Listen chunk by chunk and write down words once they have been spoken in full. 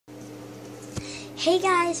Hey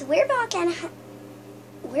guys, we're back on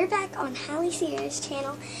Hallie Sierra's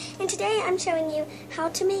channel, and today I'm showing you how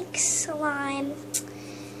to make slime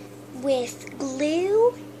with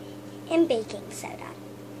glue and baking soda.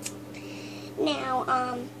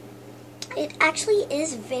 Now, it actually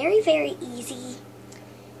is very, very easy.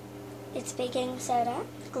 It's baking soda,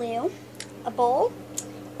 glue, a bowl,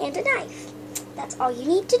 and a knife. That's all you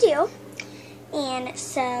need to do. And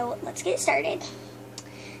so, let's get started.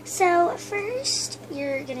 So, first,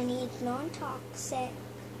 you're going to need non-toxic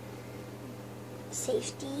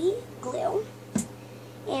safety glue.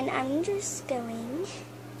 And I'm just going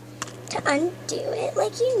to undo it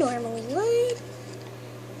like you normally would.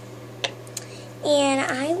 And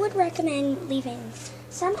I would recommend leaving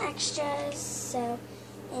some extras, so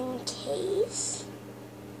in case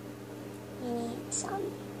you need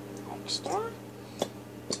some extra.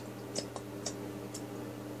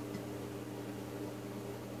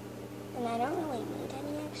 And I don't really need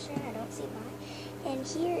any extra, I don't see why. And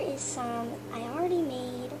here is some I already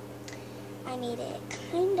made. I made it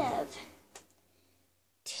kind of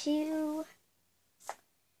too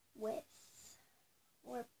with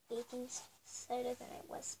more baking soda than it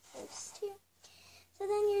was supposed to. So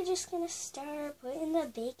then you're just going to start putting the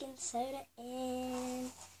baking soda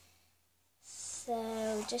in.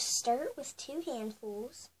 So just start with 2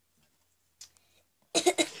 handfuls.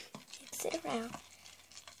 Mix it around.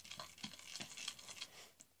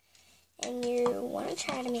 And you want to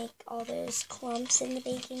try to make all those clumps in the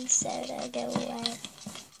baking soda go away.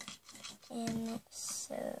 And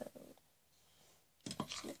so,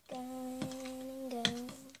 keep going and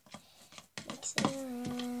going. Mix it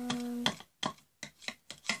around.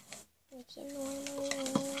 Like you normally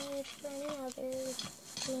would for any other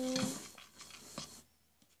thing.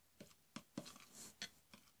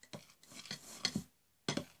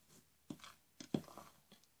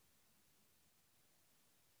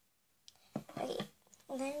 Okay,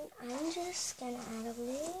 then I'm just going to add a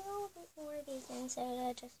little bit more baking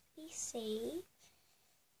soda just to be safe.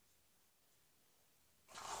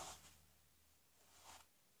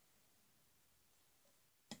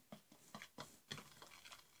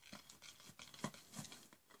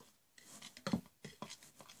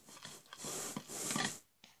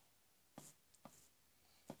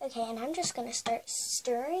 Okay, and I'm just going to start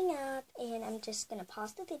stirring up, and I'm just going to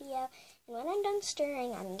pause the video, and when I'm done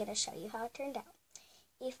stirring, I'm going to show you how it turned out.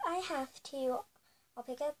 If I have to, I'll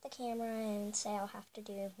pick up the camera and say I'll have to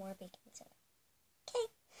do more baking soda.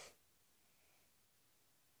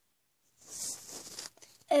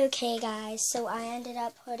 Okay. Okay, guys, so I ended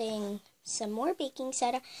up putting some more baking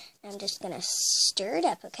soda, and I'm just going to stir it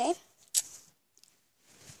up, okay?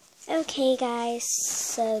 Okay, guys,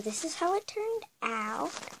 so this is how it turned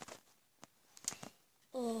out.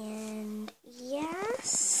 And,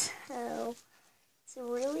 yes, so it's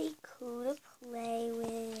really cool to play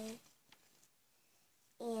with.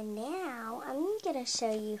 And now, I'm going to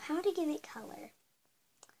show you how to give it color.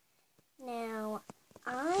 Now,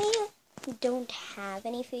 I don't have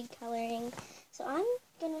any food coloring, so I'm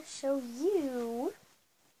going to show you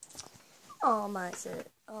all my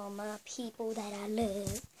people that I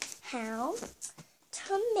love how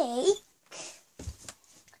to make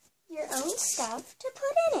your own stuff to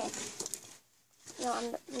put in it. No,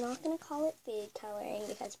 I'm not going to call it food coloring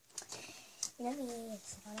because, you know me,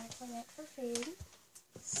 it's not actually meant for food.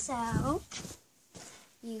 So,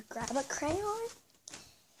 you grab a crayon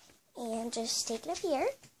and just stick it up here.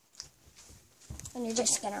 And you're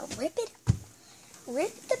just going to rip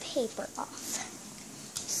the paper off.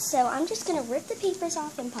 So I'm just going to rip the papers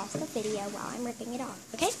off and pause the video while I'm ripping it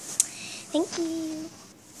off, okay? Thank you.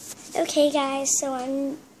 Okay, guys, so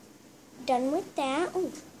I'm done with that.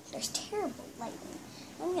 Oh, there's terrible lighting.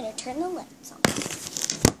 I'm going to turn the lights on.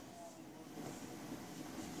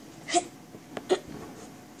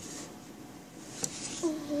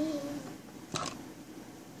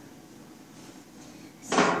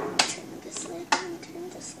 So, turn this light on, turn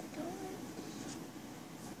this light on.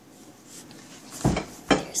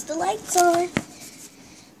 There's the lights on.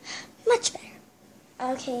 Much better.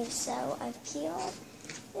 Okay, so I've peeled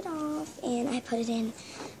it off and I put it in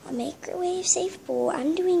a microwave safe bowl.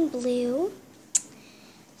 I'm doing blue.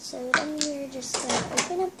 So then we're just going to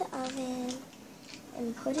open up the oven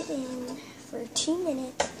and put it in for 2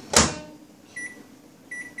 minutes.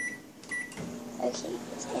 Okay,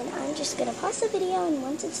 and I'm just going to pause the video, and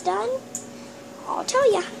once it's done, I'll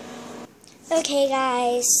tell ya. Okay,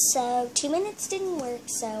 guys, so 2 minutes didn't work,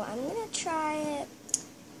 so I'm going to try it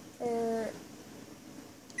for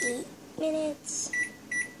 8 minutes,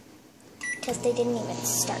 because they didn't even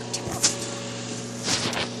start to melt.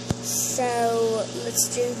 So let's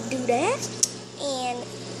do that.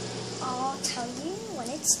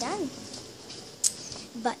 it's done.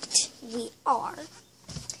 But we are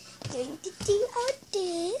going to do our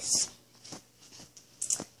dish.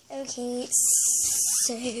 Okay,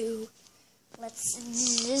 so let's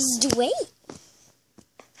just wait.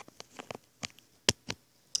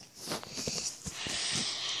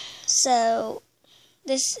 So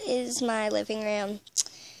this is my living room.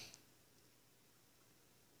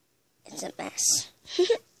 It's a mess.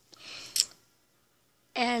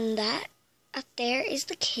 And that up there is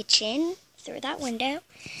the kitchen through that window.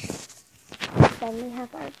 Then we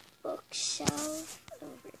have our bookshelf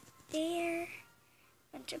over there.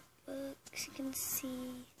 Bunch of books you can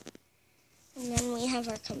see. And then we have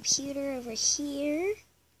our computer over here.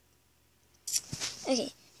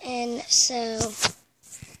 Okay, and so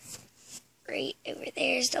right over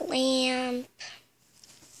there is the lamp.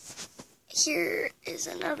 Here is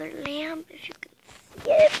another lamp, if you can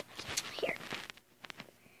see it. Here.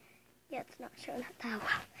 Yeah, it's not showing up that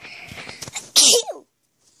well.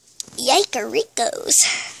 Yike-a-ricos.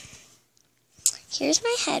 Here's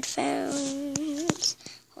my headphones.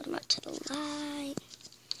 Hold them up to the light.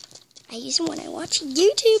 I use them when I watch a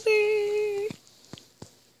YouTuber.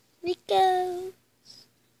 Rico.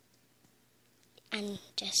 I'm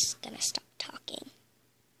just gonna stop talking.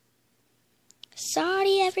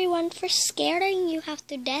 Sorry everyone for scaring you half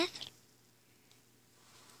to death.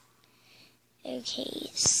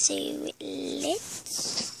 Okay, so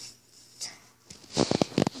let's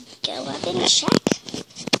go up and check.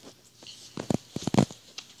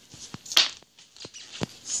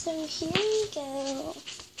 So here we go.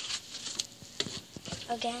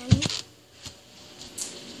 Again.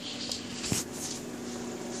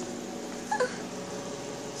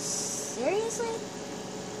 Seriously?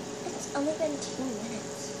 It's only been 2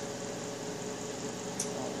 minutes.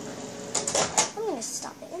 I'm gonna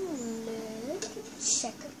stop it and look.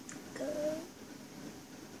 Check it good.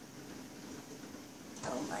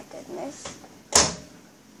 Oh my goodness.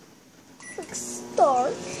 Quick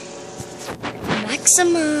start.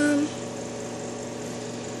 Maximum.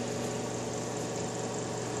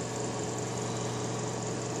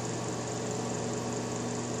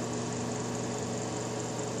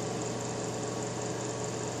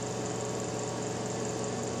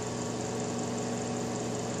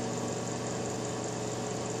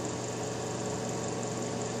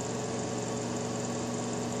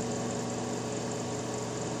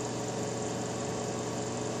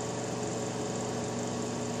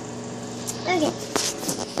 Okay,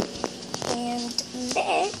 and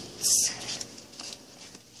let's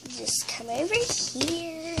just come over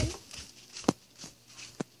here.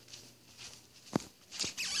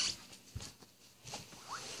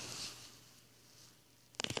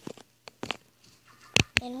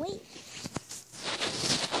 And wait.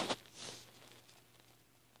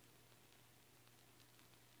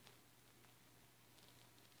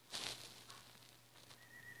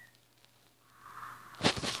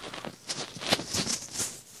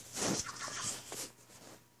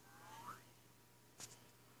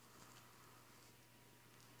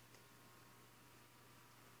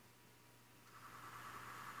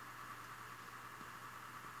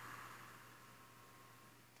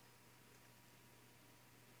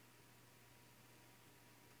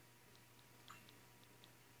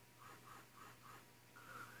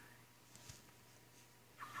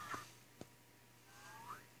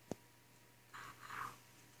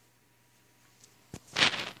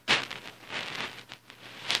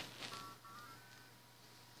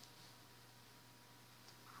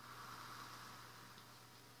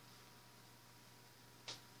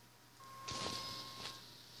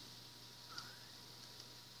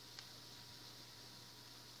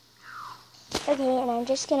 Okay, and I'm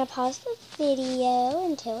just going to pause the video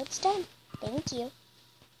until it's done. Thank you.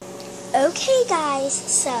 Okay, guys,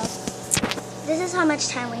 so this is how much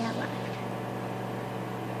time we have left.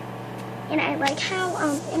 And I like how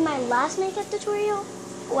in my last makeup tutorial,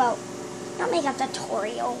 well, not makeup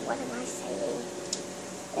tutorial, what am I saying?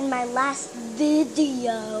 In my last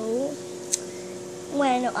video,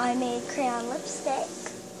 when I made crayon lipstick,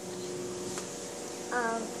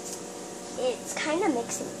 it's kind of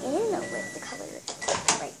mixing in with the color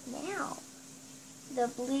right now. The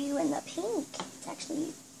blue and the pink. It's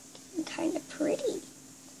actually kind of pretty.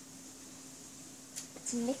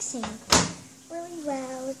 It's mixing really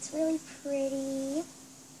well. It's really pretty.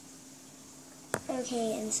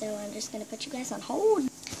 Okay, and so I'm just going to put you guys on hold.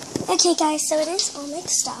 Okay, guys, so it is all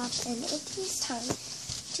mixed up, and it is time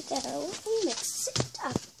to go and mix it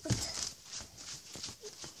up with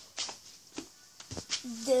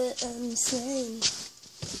the slime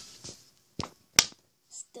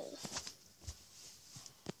stuff.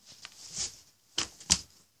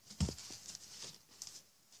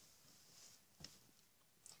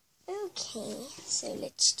 Okay, so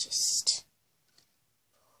let's just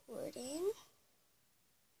pour it in.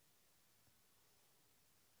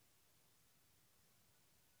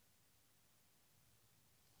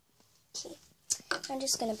 Okay, I'm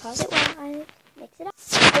just gonna pause it while I mix it up.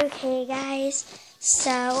 Okay, guys, so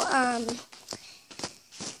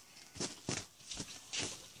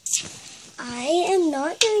I am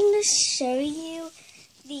not going to show you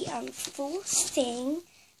the full thing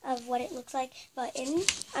of what it looks like, but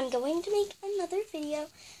I'm going to make another video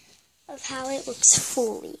of how it looks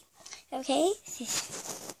fully. Okay?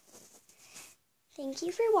 Thank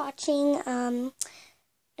you for watching.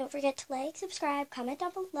 Don't forget to like, subscribe, comment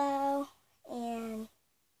down below, and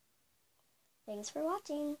thanks for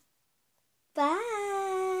watching.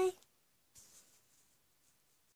 Bye!